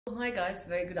Hi guys,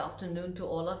 very good afternoon to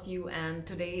all of you, and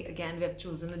today again we have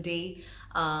chosen a day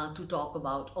to talk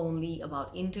only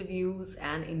about interviews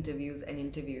and interviews and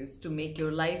interviews to make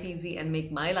your life easy and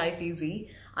make my life easy.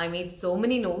 I made so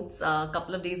many notes a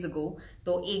couple of days ago,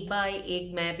 तो एक bye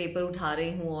एक मैं paper उठा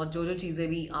रही हूँ और जो चीज़ें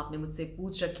भी आपने मुझसे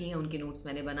पूछ रखी हैं उनके नोट्स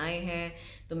मैंने बनाए हैं।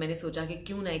 तो मैंने सोचा कि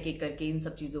क्यों ना एक एक करके इन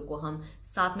सब चीज़ों को हम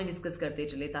साथ में डिस्कस करते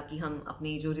चले, ताकि हम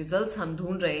अपने जो रिजल्ट्स हम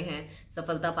ढूंढ रहे हैं,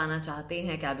 सफलता पाना चाहते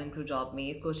हैं कैबिन क्रू जॉब में,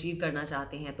 इसको अचीव करना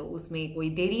चाहते हैं, तो उसमें कोई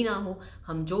देरी ना हो,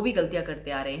 हम जो भी गलतियां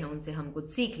करते आ रहे हैं उनसे हम कुछ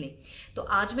सीख लें। तो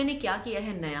आज मैंने क्या किया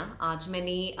है नया, आज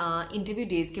मैंने इंटरव्यू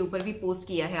डेज के ऊपर भी पोस्ट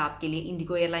किया है आपके लिए।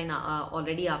 इंडिगो एयरलाइन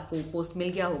ऑलरेडी आपको पोस्ट मिल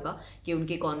गया होगा कि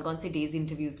उनके कौन कौन से डेज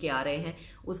इंटरव्यूज के आ रहे हैं।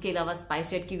 उसके अलावा स्पाइस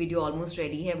जेट की वीडियो ऑलमोस्ट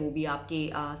रेडी है, वो भी आपके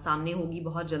सामने होगी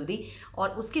बहुत जल्दी। और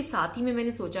उसके साथ ही में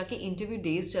मैंने सोचा कि इंटरव्यू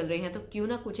डेज चल रहे हैं तो क्यों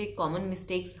ना कुछ एक कॉमन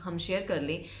मिस्टेक्स हम शेयर कर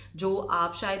लें जो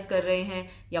आप शायद कर रहे हैं,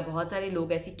 या बहुत सारे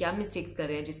लोग ऐसी क्या मिस्टेक्स कर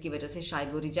रहे हैं जिसकी वजह से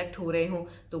शायद वो रिजेक्ट हो रहे हों।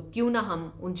 तो क्यों ना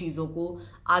हम उन चीज़ों को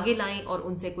आगे लाएं और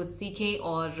उनसे कुछ सीखें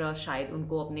और शायद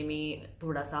उनको अपने में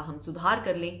थोड़ा सा हम सुधार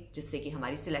कर लें, जिससे कि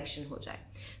हमारी सिलेक्शन हो जाए।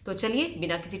 तो चलिए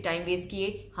बिना किसी टाइम वेस्ट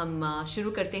किए हम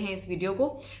शुरू करते हैं इस वीडियो को।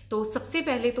 तो सबसे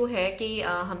पहले तो है कि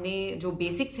हमने जो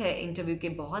बेसिक्स है इंटरव्यू के,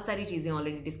 बहुत सारी चीज़ें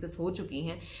ऑलरेडी डिस्कस हो चुकी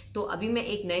हैं। तो अभी मैं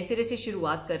एक नए सिरे से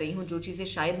शुरुआत कर रही हूँ, जो चीज़ें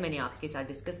शायद मैंने आपके साथ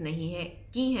डिस्कस नहीं है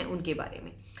की हैं उनके बारे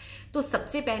में। तो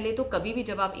सबसे पहले तो कभी भी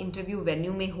जब आप इंटरव्यू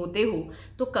वेन्यू में होते हो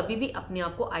तो कभी भी अपने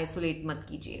आप को आइसोलेट मत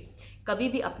कीजिए, कभी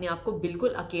भी अपने आप को बिल्कुल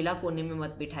अकेला कोने में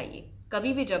मत बिठाइए।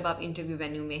 कभी भी जब आप इंटरव्यू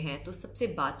वेन्यू में हैं तो सबसे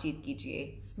बातचीत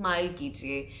कीजिए, स्माइल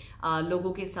कीजिए,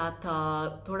 लोगों के साथ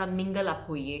थोड़ा मिंगल अप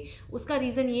होइए। उसका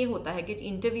रीज़न ये होता है कि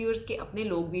इंटरव्यूअर्स के अपने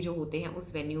लोग भी जो होते हैं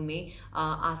उस वेन्यू में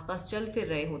आसपास चल फिर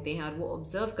रहे होते हैं और वो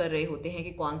ऑब्जर्व कर रहे होते हैं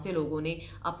कि कौन से लोगों ने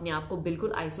अपने आप को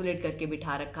बिल्कुल आइसोलेट करके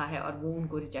बिठा रखा है और वो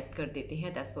उनको रिजेक्ट कर देते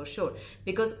हैं। दैट्स फॉर श्योर,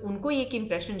 बिकॉज उनको एक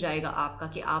इंप्रेशन जाएगा आपका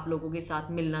कि आप लोगों के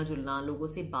साथ मिलना जुलना, लोगों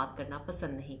से बात करना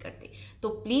पसंद नहीं करते। तो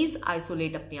प्लीज़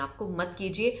आइसोलेट अपने आप को मत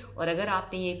कीजिए, और अगर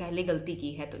आपने ये पहले गलती की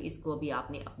है तो इसको अभी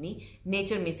आपने अपनी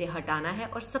नेचर में से हटाना है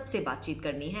और सबसे बातचीत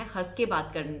करनी है, हंस के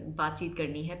बातचीत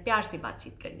करनी है, प्यार से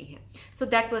बातचीत करनी है। So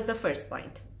that was the first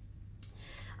point.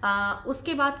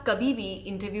 उसके बाद कभी भी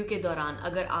इंटरव्यू के दौरान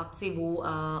अगर आपसे वो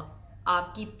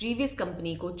आपकी प्रीवियस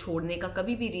कंपनी को छोड़ने का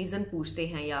कभी भी रीज़न पूछते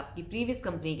हैं, या आपकी प्रीवियस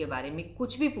कंपनी के बारे में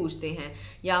कुछ भी पूछते हैं,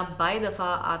 या बाय दफ़ा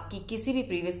आपकी किसी भी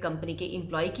प्रीवियस कंपनी के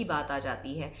एम्प्लॉय की बात आ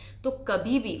जाती है, तो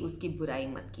कभी भी उसकी बुराई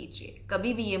मत कीजिए।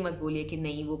 कभी भी ये मत बोलिए कि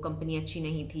नहीं वो कंपनी अच्छी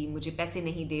नहीं थी, मुझे पैसे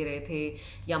नहीं दे रहे थे,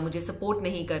 या मुझे सपोर्ट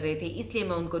नहीं कर रहे थे इसलिए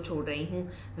मैं उनको छोड़ रही हूँ।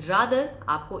 रादर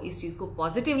आपको इस चीज़ को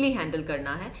पॉजिटिवली हैंडल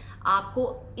करना है। आपको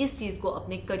इस चीज़ को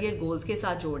अपने करियर गोल्स के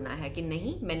साथ जोड़ना है कि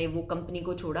नहीं, मैंने वो कंपनी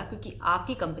को छोड़ा क्योंकि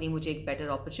आपकी कंपनी मुझे एक बेटर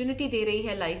अपॉर्चुनिटी दे रही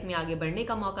है, लाइफ में आगे बढ़ने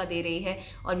का मौका दे रही है,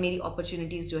 और मेरी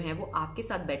अपॉर्चुनिटीज़ जो हैं वो आपके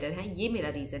साथ बेटर हैं। ये मेरा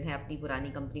रीज़न है अपनी पुरानी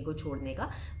कंपनी को छोड़ने का,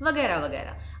 वगैरह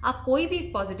वगैरह। आप कोई भी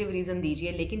एक पॉजिटिव रीज़न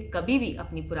दीजिए, लेकिन कभी भी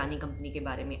अपनी पुरानी कंपनी के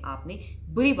बारे में आपने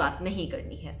बुरी बात नहीं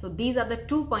करनी है। So these are the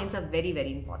 2 points are very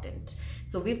very important.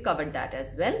 So we've covered that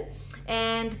as well.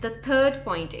 And the third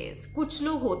point is, कुछ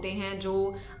लोग होते हैं जो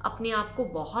अपने आप को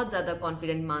बहुत ज़्यादा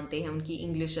कॉन्फिडेंट मानते हैं, उनकी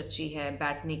इंग्लिश अच्छी है,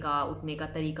 बैठने का उठने का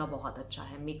तरीका बहुत अच्छा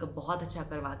है, मेकअप बहुत अच्छा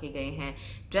करवा के गए हैं,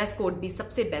 ड्रेस कोड भी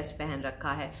सबसे बेस्ट पहन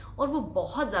रखा है, और वो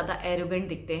बहुत ज़्यादा एरोगेंट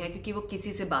दिखते हैं क्योंकि वो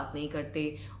किसी से बात नहीं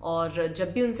करते, और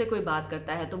जब भी उनसे कोई बात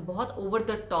करता है तो बहुत ओवर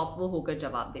द टॉप वो होकर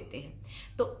जवाब देते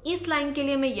हैं। तो इस लाइन के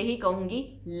लिए मैं यही कहूँगी,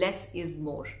 लेस इज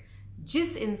मोर।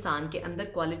 जिस इंसान के अंदर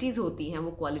क्वालिटीज होती हैं वो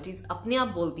क्वालिटीज अपने आप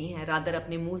बोलती हैं, रादर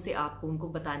अपने मुंह से आपको उनको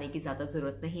बताने की ज़्यादा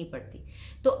ज़रूरत नहीं पड़ती।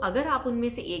 तो अगर आप उनमें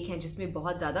से एक हैं जिसमें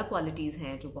बहुत ज़्यादा क्वालिटीज़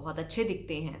हैं, जो बहुत अच्छे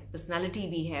दिखते हैं, पर्सनालिटी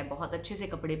भी है, बहुत अच्छे से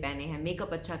कपड़े पहने हैं,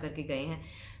 मेकअप अच्छा करके गए हैं,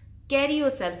 carry your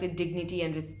self with dignity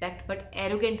and respect, but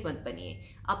arrogant मत बनिए।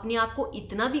 अपने आप को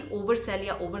इतना भी ओवर सेल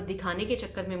या ओवर दिखाने के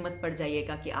चक्कर में मत पड़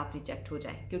जाइएगा कि आप रिजेक्ट हो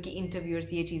जाएं, क्योंकि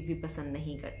इंटरव्यूअर्स ये चीज़ भी पसंद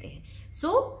नहीं करते हैं।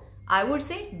 सो I would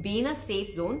say be in a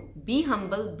safe zone, be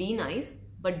humble, be nice,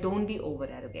 but don't be over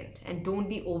arrogant and don't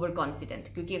be over confident,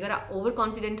 क्योंकि अगर आप over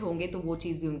confident होंगे तो वो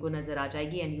चीज़ भी उनको नजर आ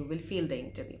जाएगी and you will fail the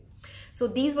interview. So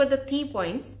these were the 3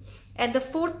 points. And the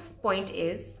fourth point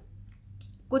is,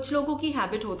 कुछ लोगों की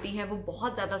हैबिट होती है वो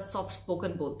बहुत ज़्यादा सॉफ्ट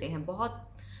स्पोकन बोलते हैं, बहुत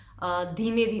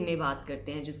धीमे धीमे बात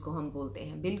करते हैं, जिसको हम बोलते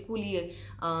हैं बिल्कुल ही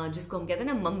जिसको हम कहते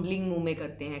हैं ना मम्बलिंग मुंह में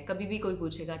करते हैं। कभी भी कोई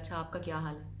पूछेगा अच्छा आपका क्या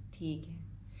हाल है, ठीक है।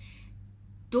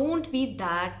 Don't be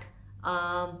that.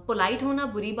 पोलाइट होना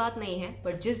बुरी बात नहीं है,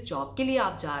 बट जिस जॉब के लिए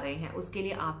आप जा रहे हैं उसके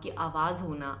लिए आपकी आवाज़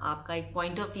होना, आपका एक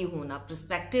पॉइंट ऑफ व्यू होना,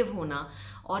 पर्सपेक्टिव होना,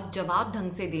 और जवाब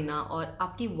ढंग से देना, और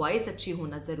आपकी वॉइस अच्छी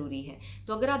होना ज़रूरी है।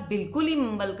 तो अगर आप बिल्कुल ही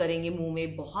मम्बल करेंगे, मुंह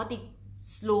में बहुत ही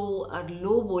स्लो और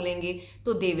लो बोलेंगे,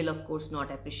 तो they will of course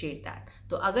not appreciate that.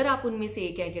 तो अगर आप उनमें से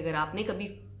एक है कि अगर आपने कभी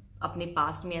अपने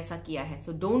पास्ट में ऐसा किया है.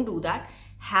 So don't do that.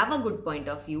 Have a good point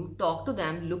of view, talk to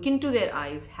them, look into their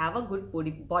eyes, have a good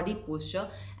body posture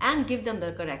and give them the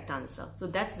correct answer. So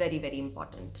that's very very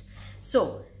important. So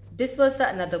this was the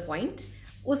another point.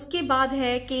 उसके बाद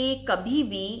है कि कभी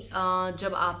भी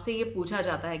जब आपसे ये पूछा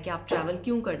जाता है कि आप ट्रैवल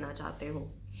क्यों करना चाहते हो,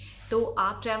 तो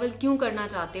आप ट्रैवल क्यों करना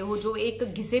चाहते हो, जो एक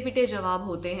घिसे पिटे जवाब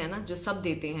होते हैं ना, जो सब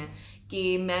देते हैं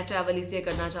कि मैं ट्रैवल इसलिए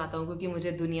करना चाहता हूँ क्योंकि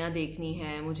मुझे दुनिया देखनी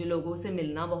है, मुझे लोगों से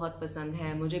मिलना बहुत पसंद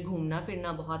है, मुझे घूमना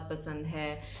फिरना बहुत पसंद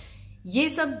है. ये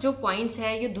सब जो पॉइंट्स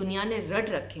है ये दुनिया ने रट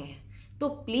रखे हैं. तो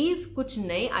प्लीज़ कुछ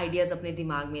नए आइडियाज़ अपने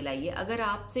दिमाग में लाइए. अगर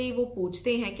आपसे वो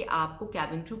पूछते हैं कि आपको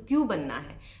कैबिन क्रू क्यों बनना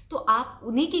है, तो आप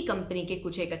उन्हीं की कंपनी के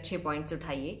कुछ एक अच्छे पॉइंट्स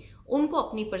उठाइए, उनको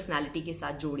अपनी पर्सनैलिटी के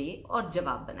साथ जोड़िए और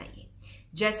जवाब बनाइए.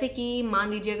 जैसे कि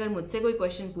मान लीजिए अगर मुझसे कोई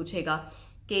क्वेश्चन पूछेगा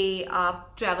कि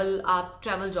आप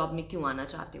ट्रैवल जॉब में क्यों आना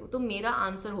चाहते हो, तो मेरा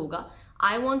आंसर होगा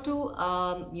I want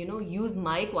to use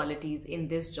my qualities in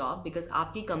this job, because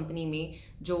आपकी कंपनी में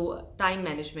जो टाइम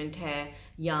मैनेजमेंट है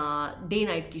या डे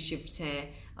नाइट की शिफ्ट्स हैं,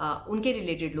 उनके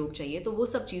रिलेटेड लोग चाहिए. तो वो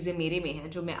सब चीज़ें मेरे में हैं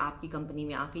जो मैं आपकी कंपनी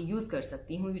में आके यूज़ कर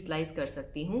सकती हूँ, यूटिलाइज कर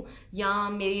सकती हूँ. या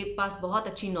मेरे पास बहुत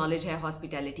अच्छी नॉलेज है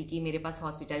हॉस्पिटैलिटी की, मेरे पास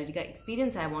हॉस्पिटैलिटी का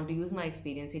एक्सपीरियंस है, I want to use my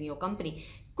experience in your company.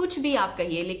 कुछ भी आप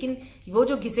कहिए, लेकिन वो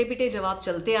जो घिसे पिटे जवाब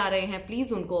चलते आ रहे हैं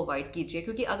प्लीज़ उनको अवॉइड कीजिए,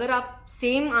 क्योंकि अगर आप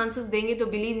सेम आंसर्स देंगे तो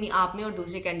बिलीव मी आप में और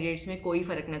दूसरे कैंडिडेट्स में कोई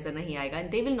फर्क नजर नहीं आएगा and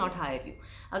they will not hire you.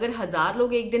 अगर 1000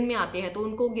 लोग एक दिन में आते हैं तो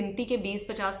उनको गिनती के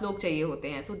 20-50 लोग चाहिए होते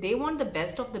हैं. सो they want the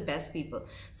best of the best people.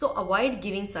 So avoid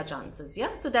giving such answers.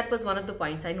 या so that was one of the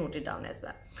points I noted down as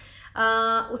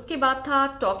well. उसके बाद था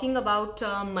टॉकिंग अबाउट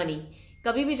मनी.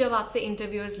 कभी भी जब आपसे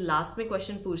इंटरव्यूअर्स लास्ट में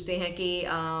क्वेश्चन पूछते हैं कि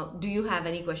do you have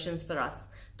any questions for us,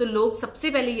 तो लोग सबसे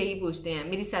पहले यही पूछते हैं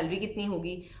मेरी सैलरी कितनी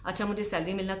होगी, अच्छा मुझे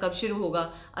सैलरी मिलना कब शुरू होगा,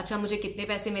 अच्छा मुझे कितने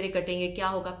पैसे मेरे कटेंगे, क्या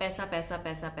होगा, पैसा पैसा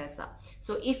पैसा पैसा.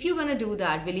 So if you gonna do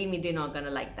that, believe me they not gonna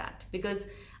like that, because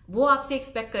वो आपसे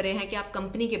एक्सपेक्ट कर रहे हैं कि आप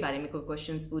कंपनी के बारे में कोई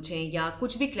क्वेश्चंस पूछें या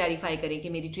कुछ भी क्लैरिफाई करें कि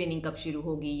मेरी ट्रेनिंग कब शुरू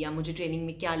होगी, या मुझे ट्रेनिंग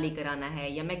में क्या लेकर आना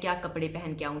है, या मैं क्या कपड़े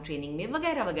पहन के आऊँ ट्रेनिंग में,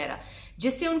 वगैरह वगैरह,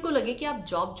 जिससे उनको लगे कि आप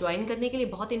जॉब ज्वाइन करने के लिए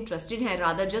बहुत इंटरेस्टेड हैं,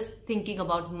 rather just thinking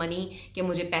about money कि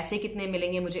मुझे पैसे कितने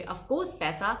मिलेंगे. मुझे ऑफकोर्स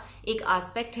पैसा एक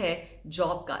एस्पेक्ट है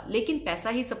जॉब का, लेकिन पैसा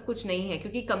ही सब कुछ नहीं है,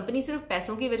 क्योंकि कंपनी सिर्फ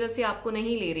पैसों की वजह से आपको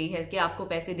नहीं ले रही है कि आपको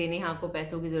पैसे देने हैं, आपको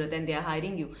पैसों की जरूरत है, दे आर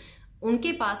हायरिंग यू.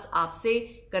 उनके पास आपसे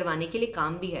करवाने के लिए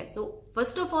काम भी है. सो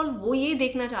फर्स्ट ऑफ ऑल वो ये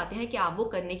देखना चाहते हैं कि आप वो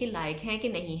करने के लायक हैं कि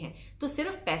नहीं है. तो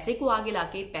सिर्फ पैसे को आगे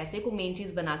लाके, पैसे को मेन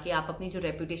चीज बना के आप अपनी जो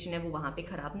रेपुटेशन है वो वहां पे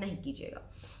खराब नहीं कीजिएगा.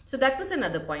 So that was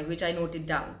another point which I noted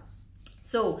down.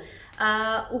 सो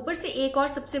ऊपर से एक और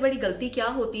सबसे बड़ी गलती क्या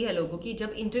होती है लोगों की,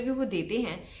 जब इंटरव्यू वो देते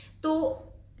हैं तो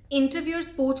इंटरव्यूअर्स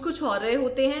पूछ कुछ और रहे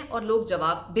होते हैं और लोग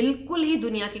जवाब बिल्कुल ही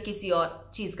दुनिया के किसी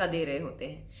और चीज का दे रहे होते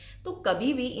हैं. तो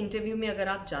कभी भी इंटरव्यू में अगर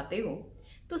आप जाते हो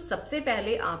तो सबसे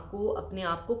पहले आपको अपने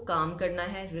आप को काम करना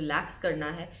है, रिलैक्स करना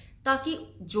है, ताकि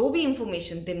जो भी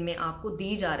इंफॉर्मेशन दिन में आपको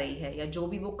दी जा रही है या जो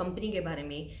भी वो कंपनी के बारे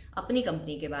में, अपनी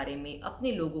कंपनी के बारे में,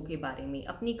 अपने लोगों के बारे में,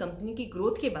 अपनी कंपनी की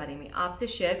ग्रोथ के बारे में आपसे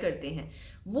शेयर करते हैं,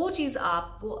 वो चीज़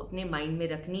आपको अपने माइंड में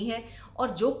रखनी है. और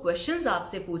जो क्वेश्चंस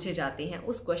आपसे पूछे जाते हैं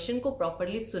उस क्वेश्चन को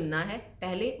प्रॉपरली सुनना है,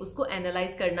 पहले उसको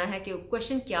एनालाइज करना है कि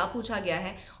क्वेश्चन क्या पूछा गया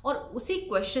है और उसी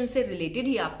क्वेश्चन से रिलेटेड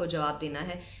ही आपको जवाब देना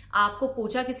है. आपको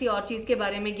पूछा किसी और चीज़ के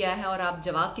बारे में गया है और आप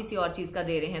जवाब किसी और चीज़ का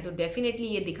दे रहे हैं, तो डेफिनेटली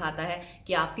ये दिखाता है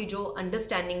कि आपकी जो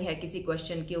अंडरस्टैंडिंग है किसी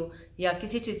क्वेश्चन को या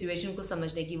किसी सिचुएशन को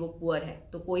समझने की वो पुअर है.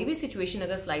 तो कोई भी सिचुएशन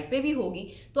अगर फ्लाइट पे भी होगी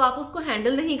तो आप उसको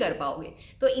हैंडल नहीं कर पाओगे,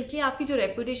 तो इसलिए आपकी जो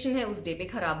रेपुटेशन है उस डे पे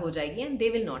खराब हो जाएगी and they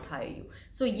will not hire you.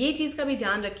 सो ये चीज़ का भी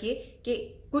ध्यान रखिए कि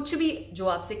कुछ भी जो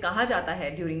आपसे कहा जाता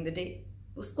है ड्यूरिंग द डे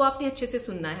उसको आपने अच्छे से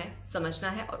सुनना है, समझना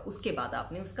है और उसके बाद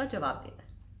आपने उसका जवाब देना है.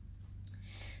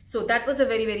 So that was a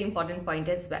very very important point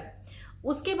as well.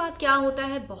 उसके बाद क्या होता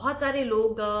है, बहुत सारे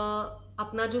लोग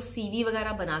अपना जो सीवी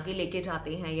वगैरह बना के लेके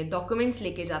जाते हैं या डॉक्यूमेंट्स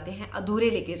लेके जाते हैं, अधूरे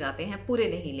लेके जाते हैं, पूरे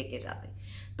नहीं लेके जाते.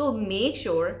 तो मेक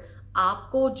श्योर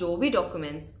आपको जो भी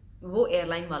डॉक्यूमेंट्स वो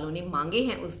एयरलाइन वालों ने मांगे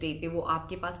हैं उस डे पे वो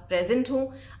आपके पास प्रेजेंट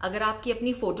हो. अगर आपकी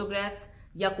अपनी फोटोग्राफ्स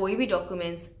या कोई भी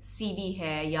डॉक्यूमेंट्स, सीवी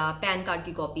है या पैन कार्ड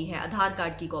की कॉपी है, आधार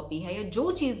कार्ड की कॉपी है, या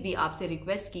जो चीज़ भी आपसे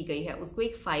रिक्वेस्ट की गई है उसको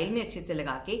एक फाइल में अच्छे से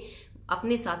लगा के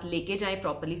अपने साथ लेके जाएं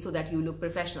properly, so that you look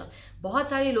professional. बहुत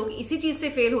सारे लोग इसी चीज़ से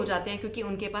फेल हो जाते हैं क्योंकि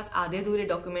उनके पास आधे अधूरे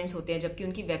डॉक्यूमेंट्स होते हैं, जबकि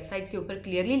उनकी वेबसाइट्स के ऊपर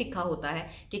क्लियरली लिखा होता है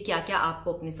कि क्या क्या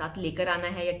आपको अपने साथ लेकर आना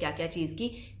है या क्या क्या चीज़ की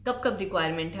कब कब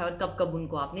रिक्वायरमेंट है और कब कब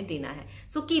उनको आपने देना है.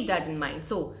 So keep that in mind.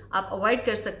 सो आप अवॉइड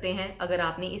कर सकते हैं अगर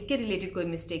आपने इसके रिलेटेड कोई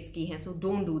मिस्टेक्स की हैं. So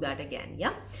don't do that again.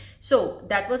 या so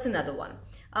that was another one.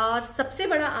 और सबसे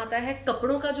बड़ा आता है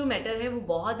कपड़ों का जो मैटर है वो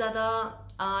बहुत ज़्यादा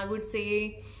आई वुड से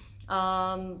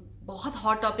बहुत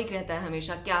हॉट टॉपिक रहता है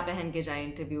हमेशा, क्या पहन के जाए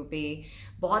इंटरव्यू पे।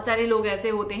 बहुत सारे लोग ऐसे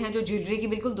होते हैं जो ज्वेलरी की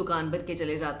बिल्कुल दुकान भर के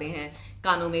चले जाते हैं,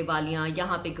 कानों में वालियां,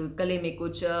 यहाँ पे गले में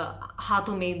कुछ,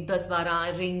 हाथों में 10-12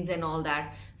 rings and all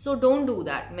that. So don't do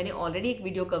that. मैंने ऑलरेडी एक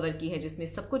वीडियो कवर की है जिसमें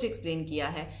सब कुछ एक्सप्लेन किया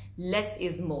है। Less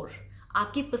is more.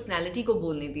 आपकी पर्सनैलिटी को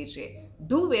बोलने दीजिए।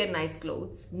 Do where nice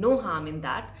clothes, no harm in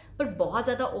that, but बहुत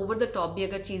ज़्यादा ओवर द टॉप भी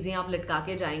अगर चीज़ें आप लटका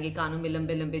के जाएंगे, कानों में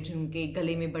लंबे लंबे झुमके,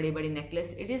 गले में बड़े बड़े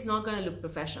necklace, it is not gonna look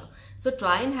professional. So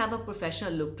try and have a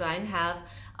professional look, try and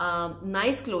have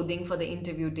nice clothing for the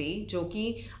interview day, जो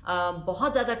कि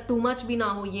बहुत ज़्यादा टू मच भी ना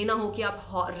हो। ये ना हो कि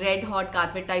आप रेड हॉट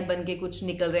कारपेट टाइप बन के कुछ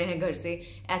निकल रहे हैं घर से,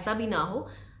 ऐसा भी ना हो।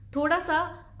 थोड़ा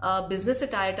सा बिजनेस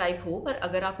अटायर टाइप हो, पर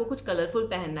अगर आपको कुछ कलरफुल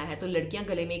पहनना है तो लड़कियां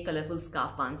गले में एक कलरफुल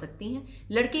स्कार्फ बांध सकती हैं,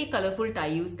 लड़के एक कलरफुल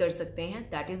टाई यूज कर सकते हैं,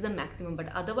 that is the maximum. But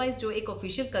otherwise जो एक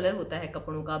ऑफिशियल कलर होता है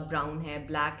कपड़ों का, ब्राउन है,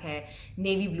 ब्लैक है,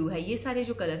 नेवी ब्लू है, ये सारे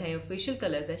जो कलर हैं ऑफिशियल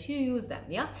कलर्स है, यू यूज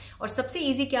दैम। या और सबसे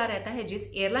ईजी क्या रहता है,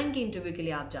 जिस एयरलाइन के इंटरव्यू के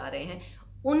लिए आप जा रहे हैं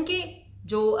उनके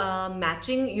जो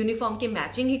मैचिंग यूनिफॉर्म के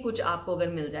मैचिंग ही कुछ आपको अगर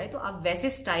मिल जाए तो आप वैसे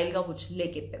स्टाइल का कुछ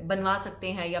लेके बनवा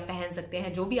सकते हैं या पहन सकते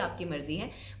हैं, जो भी आपकी मर्जी है।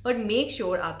 बट मेक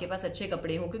श्योर आपके पास अच्छे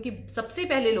कपड़े हों, क्योंकि सबसे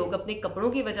पहले लोग अपने कपड़ों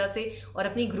की वजह से और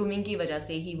अपनी ग्रूमिंग की वजह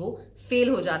से ही वो फेल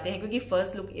हो जाते हैं, क्योंकि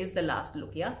first look is the last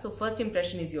look. या so first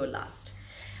impression is your last.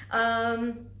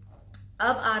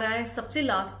 अब आ रहा है सबसे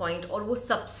लास्ट पॉइंट, और वो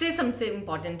सबसे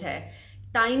इंपॉर्टेंट है।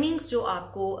 टाइमिंग्स जो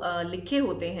आपको लिखे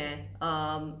होते हैं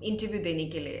इंटरव्यू देने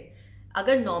के लिए,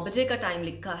 अगर 9 बजे का टाइम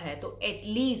लिखा है तो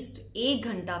एटलीस्ट 1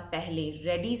 घंटा पहले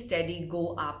रेडी स्टेडी गो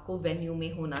आपको वेन्यू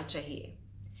में होना चाहिए।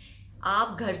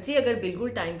 आप घर से अगर बिल्कुल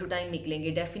टाइम टू टाइम निकलेंगे,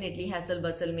 डेफिनेटली हैसल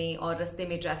बसल में और रास्ते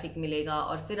में ट्रैफिक मिलेगा,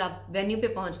 और फिर आप वेन्यू पे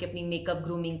पहुंच के अपनी मेकअप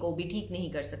ग्रूमिंग को भी ठीक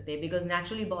नहीं कर सकते, बिकॉज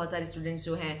नेचुरली बहुत सारे स्टूडेंट्स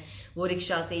जो हैं वो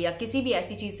रिक्शा से या किसी भी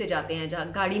ऐसी चीज़ से जाते हैं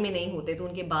जहाँ गाड़ी में नहीं होते, तो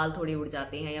उनके बाल थोड़े उड़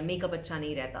जाते हैं या मेकअप अच्छा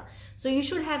नहीं रहता। So you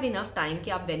should have enough time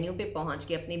कि आप वेन्यू पे पहुंच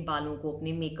के अपने बालों को,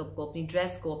 अपने मेकअप को, अपनी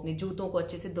ड्रेस को, अपने जूतों को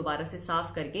अच्छे से दोबारा से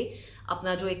साफ करके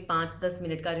अपना जो एक 5-10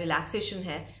 मिनट का रिलैक्सेशन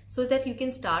है, so that you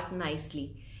can start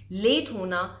nicely. Late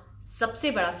होना सबसे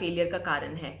बड़ा फेलियर का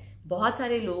कारण है। बहुत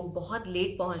सारे लोग बहुत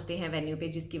लेट पहुंचते हैं वेन्यू पे,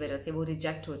 जिसकी वजह से वो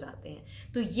रिजेक्ट हो जाते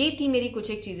हैं। तो ये थी मेरी कुछ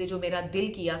एक चीज़ें जो मेरा दिल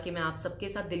किया कि मैं आप सबके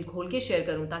साथ दिल खोल के शेयर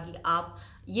करूं, ताकि आप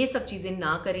ये सब चीज़ें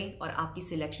ना करें और आपकी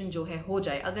सिलेक्शन जो है हो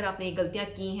जाए। अगर आपने ये गलतियां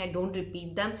की हैं, don't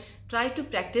repeat them, try to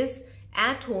practice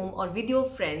at home or with your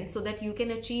friends so that you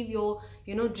can achieve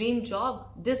your dream job.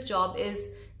 This job is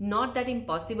not that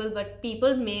impossible, but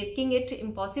people making it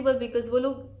impossible because वो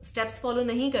लोग steps follow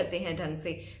नहीं करते हैं ढंग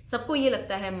से। सबको ये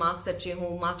लगता है मार्क्स अच्छे हों,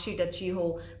 मार्कशीट अच्छी हो,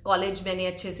 कॉलेज मैंने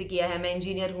अच्छे से किया है, मैं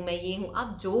इंजीनियर हूँ, मैं ये हूँ,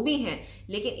 आप जो भी हैं,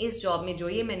 लेकिन इस जॉब में जो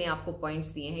ये मैंने आपको पॉइंट्स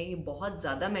दिए हैं ये बहुत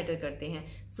ज़्यादा मैटर करते हैं।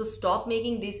 So stop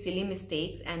making this silly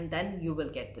mistakes and then you will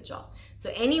get the job. So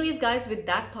anyways guys, with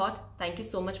that thought, thank you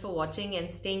so much for watching and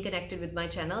staying connected with my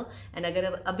channel, and अगर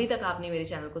अभी तक आपने मेरे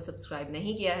channel को subscribe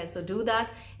नहीं किया है, so do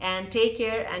that and take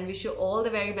care and wish you all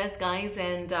the very best guys,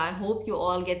 and I hope you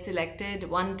all get selected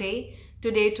one day,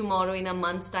 today, tomorrow, in a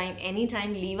month's time,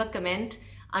 anytime. Leave a comment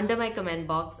under my comment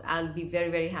box. I'll be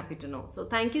very happy to know. So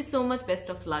thank you so much. Best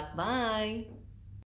of luck. Bye.